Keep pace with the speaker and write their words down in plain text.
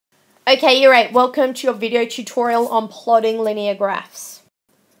Okay, year 8, welcome to your video tutorial on plotting linear graphs.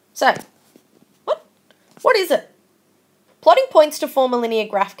 So, what is it? Plotting points to form a linear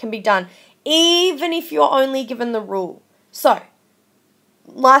graph can be done even if you're only given the rule. So,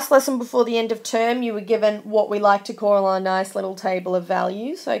 last lesson before the end of term, you were given what we like to call a nice little table of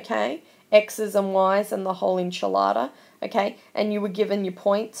values, okay? X's and Y's and the whole enchilada, okay? And you were given your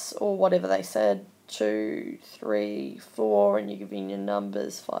points or whatever they said. 2, 3, 4, and you're giving your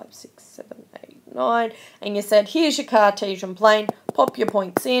numbers 5, 6, 7, 8, 9, and you said, here's your Cartesian plane, pop your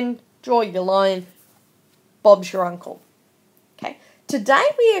points in, draw your line, Bob's your uncle. Okay, today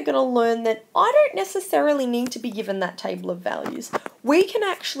we are going to learn that I don't necessarily need to be given that table of values. We can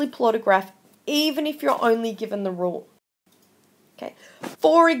actually plot a graph even if you're only given the rule. Okay,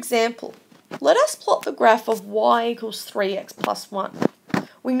 for example, let us plot the graph of y equals 3x plus 1.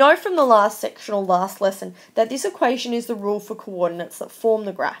 We know from the last section or last lesson that this equation is the rule for coordinates that form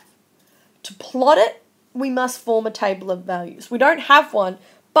the graph. To plot it, we must form a table of values. We don't have one,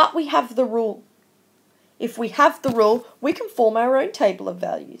 but we have the rule. If we have the rule, we can form our own table of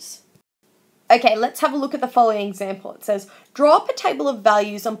values. Okay, let's have a look at the following example. It says, draw up a table of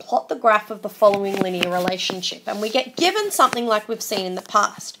values and plot the graph of the following linear relationship. And we get given something like we've seen in the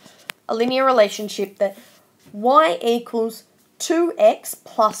past, a linear relationship that y equals 2x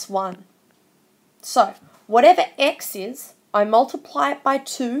plus 1. So, whatever x is, I multiply it by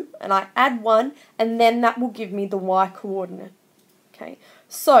 2 and I add 1 and then that will give me the y coordinate. Okay,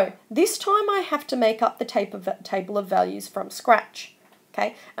 so this time I have to make up the table of values from scratch.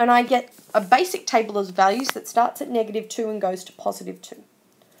 Okay, and I get a basic table of values that starts at -2 and goes to +2.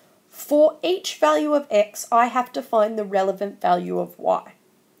 For each value of x, I have to find the relevant value of y.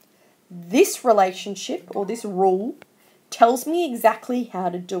 This relationship, or this rule, tells me exactly how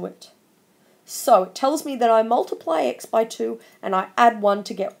to do it. So it tells me that I multiply x by 2 and I add 1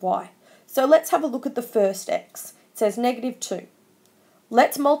 to get y. So let's have a look at the first x. It says -2.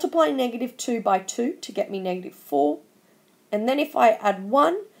 Let's multiply -2 by 2 to get me -4. And then if I add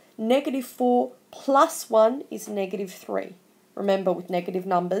 1, -4 plus 1 is -3. Remember, with negative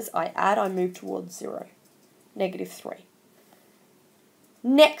numbers, I add, I move towards 0. -3.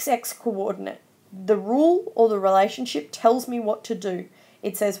 Next x coordinate. The rule or the relationship tells me what to do.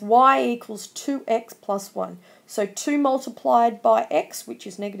 It says y equals 2x plus 1. So 2 multiplied by x, which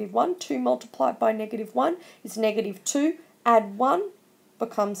is -1. 2 multiplied by -1 is -2. Add 1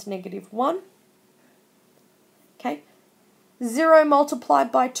 becomes -1. Okay. 0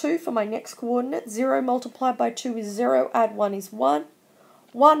 multiplied by 2 for my next coordinate. 0 multiplied by 2 is 0. Add 1 is 1.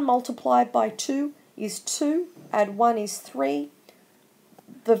 1 multiplied by 2 is 2. Add 1 is 3.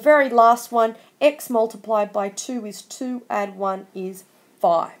 The very last one, x multiplied by 2 is 2, add 1 is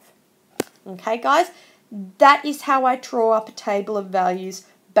 5. Okay, guys? That is how I draw up a table of values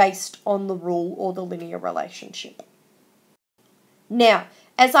based on the rule or the linear relationship. Now,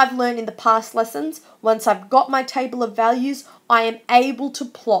 as I've learned in the past lessons, once I've got my table of values, I am able to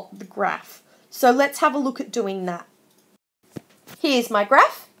plot the graph. So let's have a look at doing that. Here's my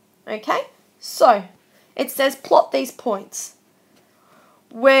graph. Okay, so it says plot these points.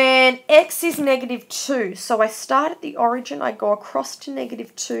 When x is -2, so I start at the origin, I go across to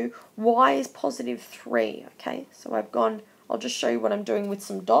 -2, y is +3, okay? So I'll just show you what I'm doing with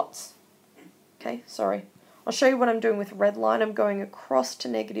some dots. Okay, sorry. I'll show you what I'm doing with red line. I'm going across to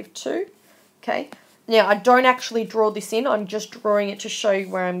 -2, okay? Now, I don't actually draw this in, I'm just drawing it to show you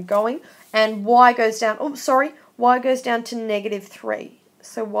where I'm going. And y goes down, y goes down to -3.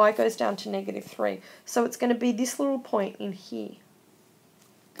 So y goes down to -3. So it's going to be this little point in here.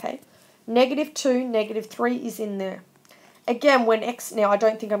 Okay, -2, -3 is in there. Again, when x, now I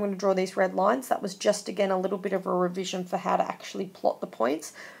don't think I'm going to draw these red lines. That was just, again, a little bit of a revision for how to actually plot the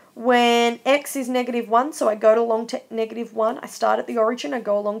points. When x is -1, so I go along to -1. I start at the origin, I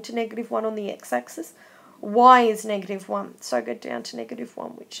go along to -1 on the x-axis. Y is -1, so I go down to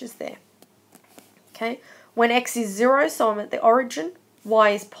 -1, which is there. Okay, when x is 0, so I'm at the origin, y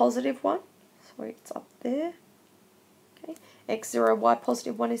is +1, so it's up there. X0, y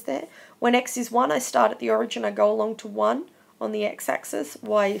 +1 is there. When x is 1, I start at the origin, I go along to 1 on the x-axis.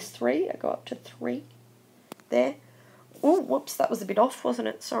 Y is 3, I go up to 3 there. Oh, whoops, that was a bit off, wasn't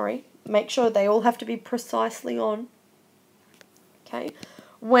it? Sorry. Make sure they all have to be precisely on. Okay.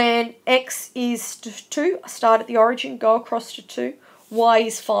 When x is 2, I start at the origin, go across to 2. Y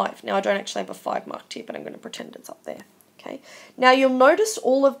is 5. Now, I don't actually have a 5 marked here, but I'm going to pretend it's up there. Okay. Now, you'll notice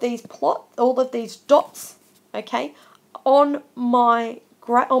all of these dots, okay, on my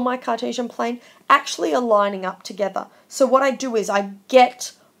Cartesian plane actually are lining up together. So what I do is I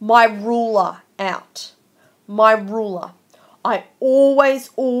get my ruler out. My ruler. I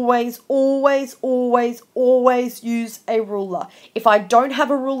always use a ruler. If I don't have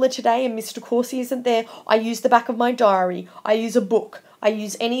a ruler today and Mr. Corsi isn't there, I use the back of my diary. I use a book. I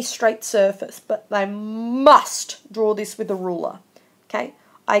use any straight surface, but I must draw this with a ruler. Okay,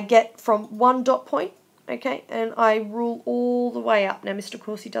 I get from one dot point, okay, and I rule all the way up. Now, Mr.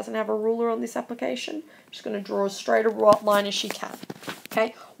 Corsi doesn't have a ruler on this application. I'm just going to draw as straight a line as she can.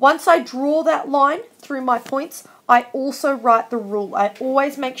 Okay, once I draw that line through my points, I also write the rule. I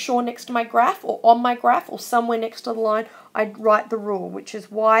always make sure next to my graph or on my graph or somewhere next to the line, I write the rule, which is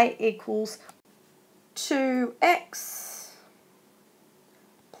y equals 2x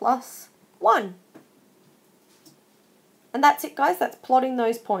plus 1. And that's it, guys. That's plotting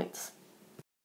those points.